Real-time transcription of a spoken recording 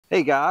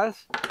Hey guys,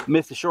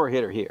 Mr. Short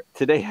Hitter here.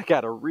 Today I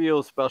got a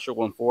real special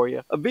one for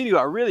you. A video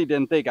I really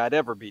didn't think I'd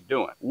ever be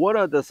doing. One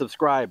of the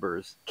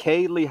subscribers,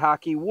 Kaylee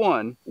Hockey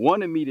 1,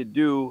 wanted me to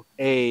do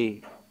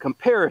a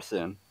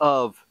comparison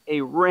of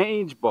a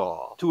range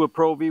ball to a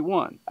Pro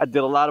V1. I did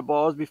a lot of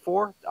balls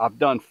before. I've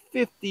done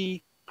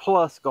 50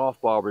 plus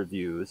golf ball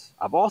reviews.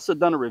 I've also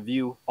done a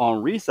review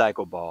on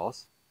recycle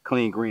balls.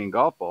 Clean Green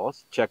golf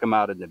balls. Check them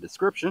out in the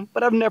description.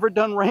 But I've never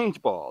done range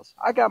balls.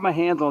 I got my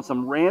hands on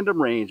some random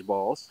range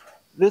balls.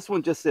 This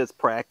one just says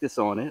practice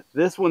on it.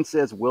 This one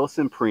says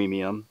Wilson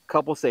Premium. A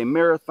couple say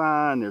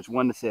Marathon. There's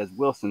one that says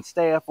Wilson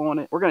Staff on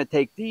it. We're going to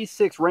take these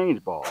 6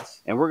 range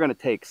balls and we're going to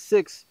take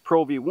 6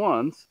 Pro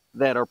V1s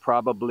that are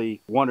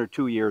probably 1 or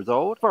 2 years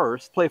old.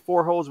 First, play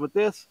 4 holes with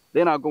this.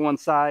 Then I'll go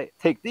inside,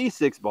 take these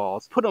 6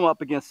 balls, put them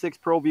up against 6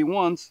 Pro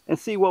V1s and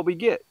see what we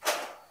get.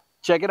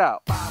 Check it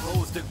out. 5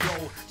 holes to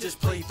go, just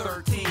play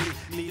 13.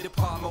 Need a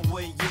palm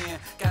away, yeah.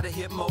 Gotta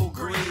hit more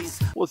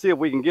greens. We'll see if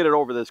we can get it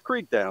over this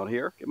creek down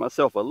here. Give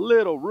myself a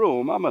little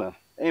room. I'm gonna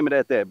aim it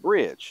at that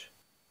bridge.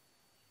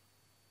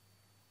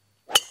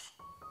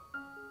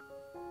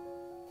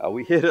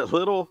 We hit a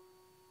little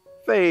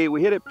fade.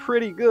 We hit it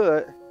pretty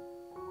good.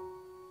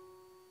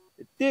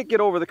 It did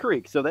get over the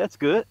creek, so that's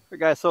good. Okay,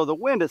 guys, so the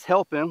wind is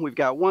helping. We've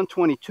got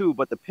 122,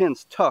 but the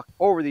pin's tucked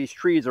over these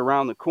trees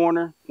around the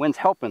corner. Wind's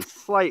helping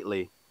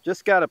slightly.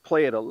 Just got to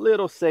play it a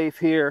little safe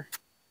here.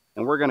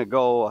 And we're going to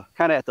go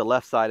kind of at the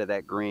left side of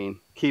that green.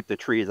 Keep the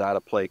trees out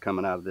of play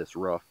coming out of this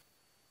rough.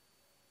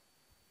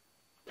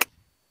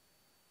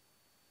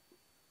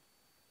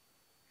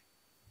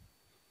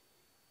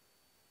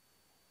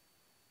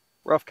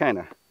 Rough kind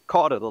of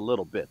caught it a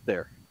little bit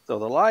there. So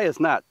the lie is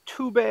not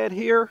too bad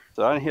here.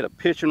 So I hit a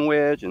pitching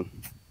wedge and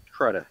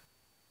try to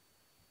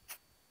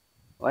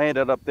land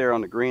it up there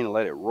on the green and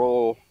let it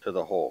roll to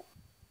the hole.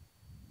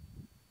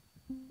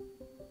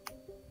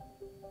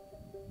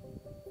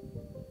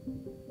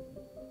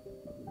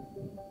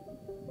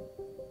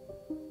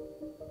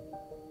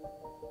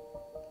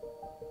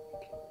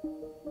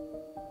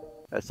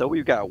 So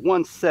we've got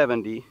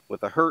 170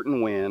 with a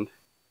hurting wind.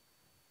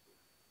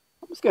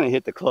 I'm just going to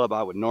hit the club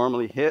I would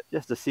normally hit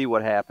just to see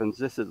what happens.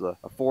 This is a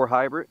 4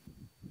 hybrid.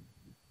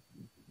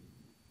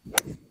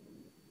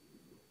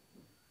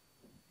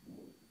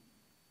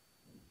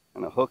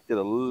 And a hook to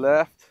the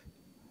left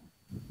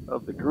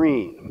of the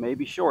green,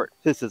 maybe short.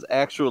 This is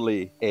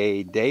actually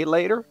a day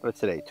later. What's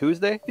today?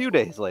 Tuesday? A few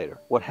days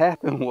later. What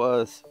happened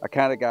was I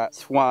kind of got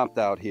swamped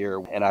out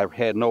here and I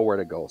had nowhere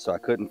to go, so I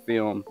couldn't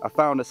film. I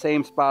found the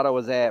same spot I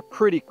was at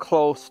pretty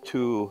close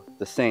to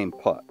the same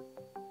putt.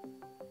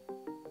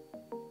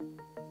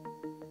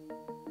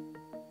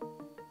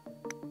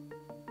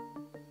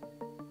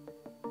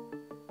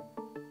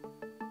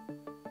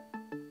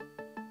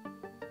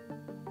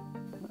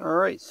 All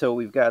right, so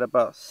we've got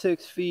about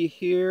 6 feet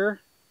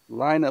here.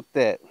 Line up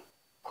that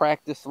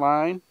practice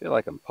line. Feel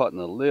like I'm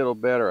putting a little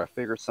better. I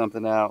figured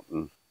something out,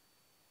 and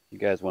if you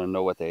guys want to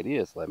know what that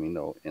is, let me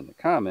know in the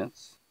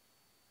comments.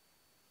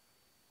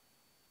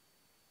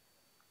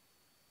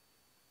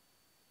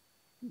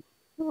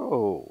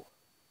 Oh,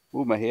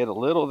 move my head a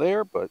little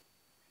there, but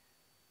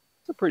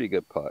it's a pretty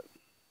good putt.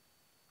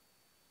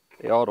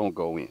 They all don't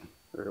go in.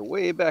 We're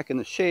way back in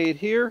the shade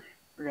here.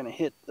 We're gonna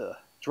hit the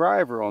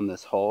driver on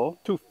this hole,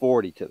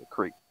 240 to the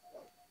creek.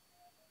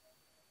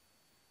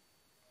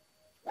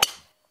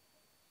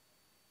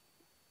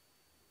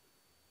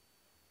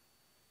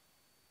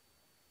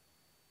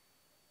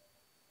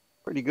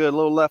 Pretty good, a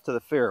little left of the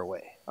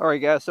fairway. All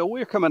right, guys, so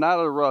we're coming out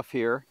of the rough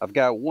here. I've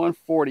got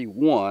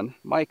 141.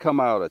 Might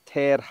come out a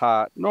tad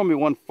hot. Normally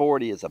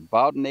 140 is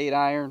about an 8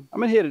 iron.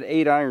 I'm gonna hit an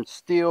 8 iron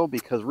still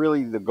because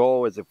really the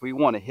goal is if we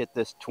want to hit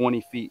this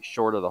 20 feet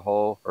short of the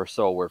hole or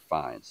so, we're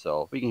fine.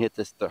 So if we can hit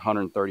this to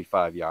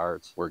 135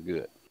 yards, we're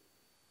good.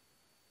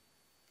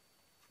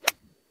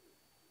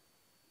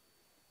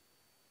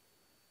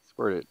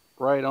 Squirt it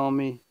right on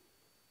me.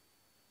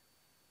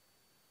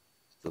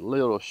 Just a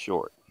little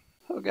short.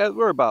 So guys,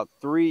 we're about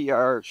 3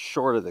 yards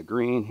short of the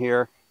green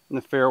here, and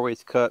the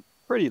fairway's cut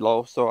pretty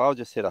low, so I'll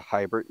just hit a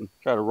hybrid and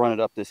try to run it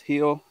up this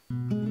hill.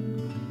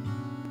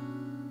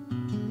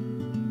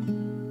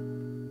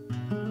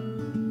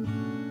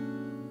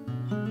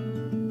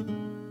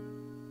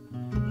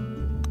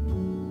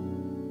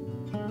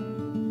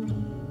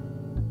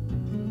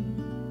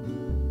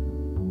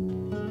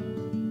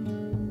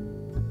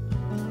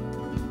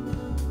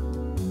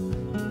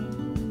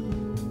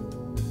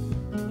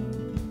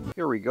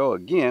 Here we go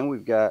again.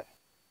 We've got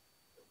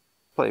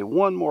play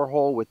one more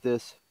hole with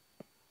this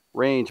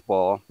range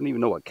ball. I don't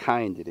even know what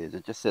kind it is.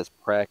 It just says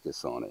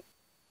practice on it.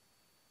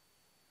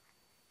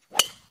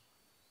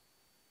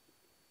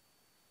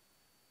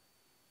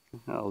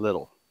 A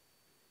little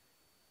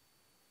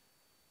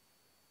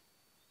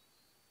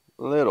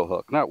little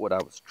hook, not what I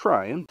was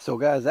trying. So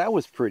guys, that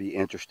was pretty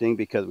interesting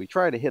because we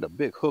tried to hit a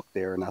big hook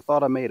there, and I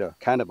thought I made a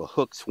kind of a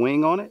hook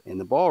swing on it, and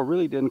the ball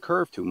really didn't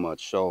curve too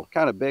much. So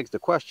kind of begs the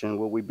question,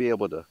 will we be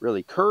able to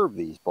really curve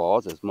these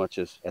balls as much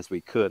as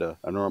we could a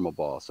normal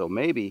ball? So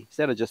maybe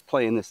instead of just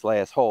playing this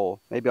last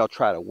hole, maybe I'll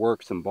try to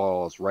work some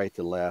balls right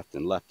to left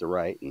and left to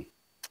right and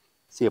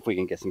see if we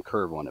can get some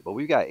curve on it. But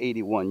we've got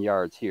 81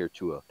 yards here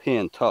to a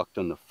pin tucked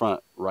on the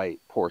front right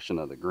portion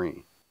of the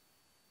green.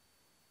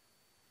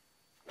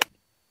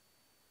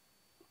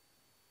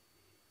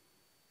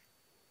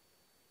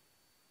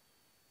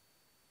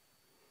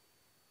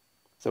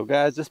 So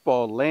guys, this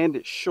ball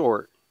landed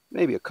short,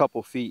 maybe a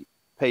couple feet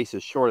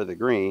paces short of the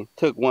green.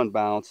 Took one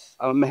bounce.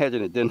 I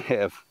imagine it didn't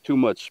have too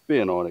much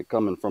spin on it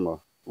coming from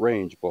a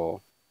range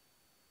ball.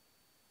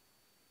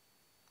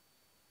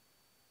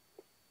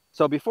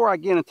 So before I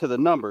get into the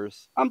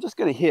numbers, I'm just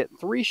going to hit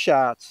 3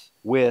 shots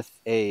with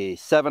a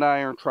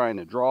 7-iron trying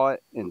to draw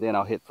it, and then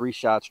I'll hit 3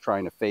 shots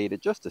trying to fade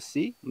it just to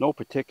see. No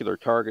particular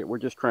target. We're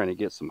just trying to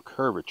get some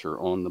curvature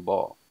on the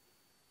ball.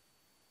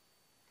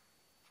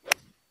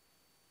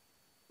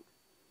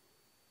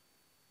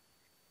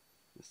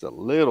 Just a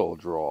little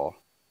draw.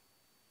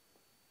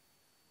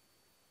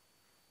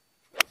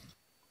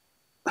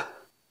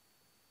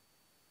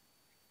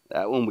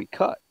 That one we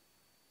cut.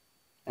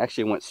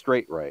 Actually went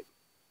straight right.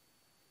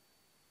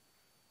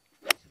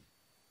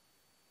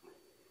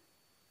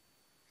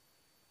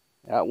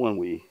 That one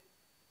we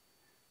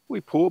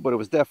pulled, but it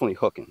was definitely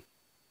hooking.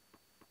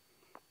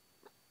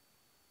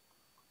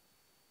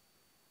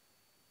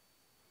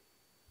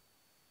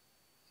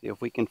 See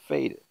if we can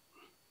fade it.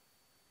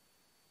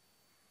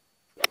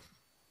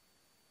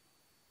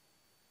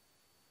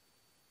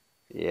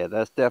 Yeah,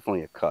 that's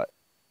definitely a cut.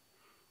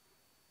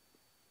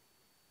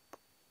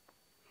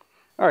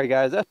 All right,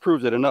 guys, that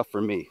proves it enough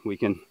for me. We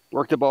can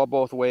work the ball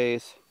both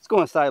ways. Let's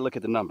go inside and look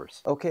at the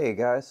numbers. Okay,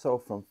 guys, so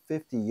from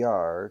 50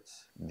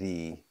 yards,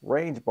 the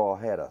range ball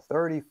had a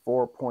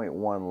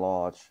 34.1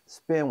 launch.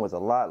 Spin was a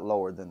lot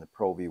lower than the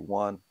Pro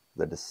V1.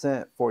 The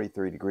descent,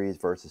 43 degrees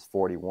versus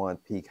 41.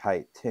 Peak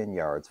height, 10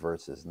 yards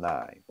versus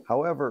 9.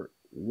 However,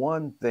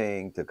 one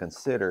thing to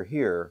consider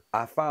here,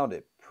 I found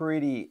it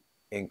pretty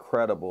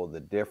incredible the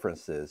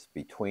differences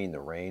between the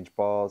range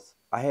balls.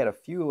 I had a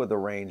few of the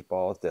range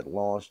balls that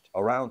launched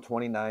around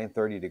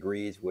 29-30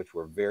 degrees, which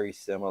were very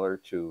similar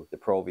to the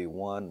Pro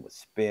V1 with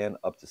spin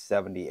up to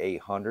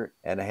 7,800.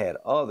 And I had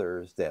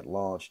others that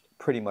launched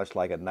pretty much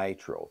like a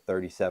Nitro,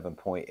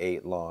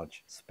 37.8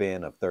 launch,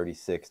 spin of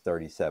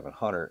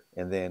 3,700.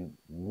 And then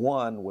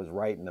one was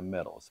right in the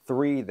middle.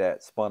 3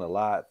 that spun a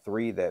lot,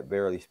 3 that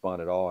barely spun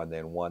at all, and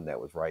then 1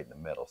 that was right in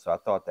the middle. So I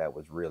thought that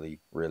was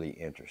really, really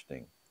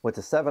interesting. With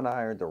the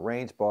 7-iron, the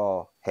range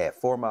ball had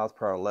 4 miles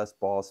per hour less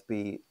ball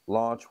speed,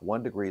 launch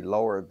 1 degree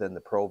lower than the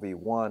Pro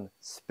V1,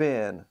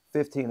 spin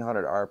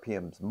 1,500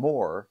 RPMs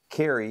more,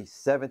 carry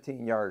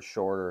 17 yards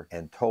shorter,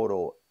 and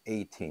total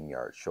 18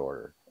 yards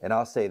shorter. And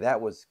I'll say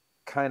that was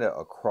kind of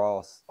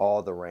across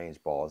all the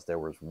range balls. There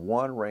was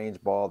one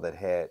range ball that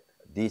had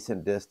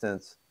decent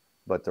distance,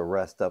 but the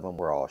rest of them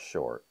were all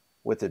short.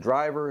 With the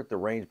driver, the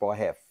range ball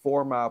had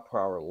 4 miles per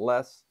hour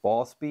less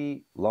ball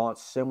speed, launch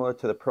similar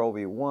to the Pro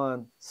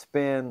V1,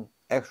 spin,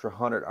 extra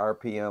 100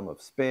 RPM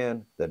of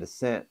spin, the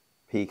descent,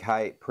 peak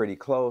height pretty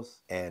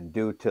close, and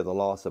due to the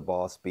loss of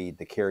ball speed,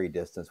 the carry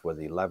distance was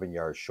 11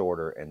 yards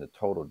shorter and the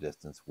total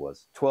distance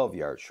was 12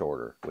 yards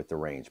shorter with the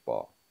range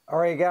ball. All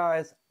right,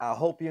 guys, I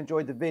hope you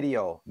enjoyed the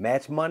video.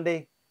 Match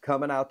Monday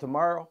coming out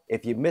tomorrow.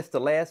 If you missed the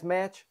last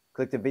match,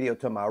 click the video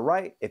to my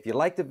right. If you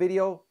liked the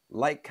video,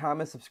 like,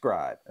 comment,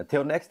 subscribe.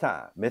 Until next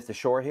time, Mr.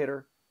 Short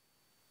Hitter,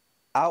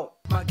 out.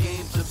 My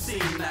game's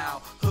obscene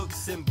now.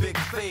 Hooks and big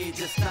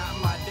fades, it's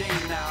not my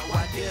day now.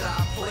 Why did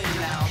I play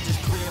now?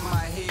 Just clear my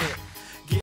head.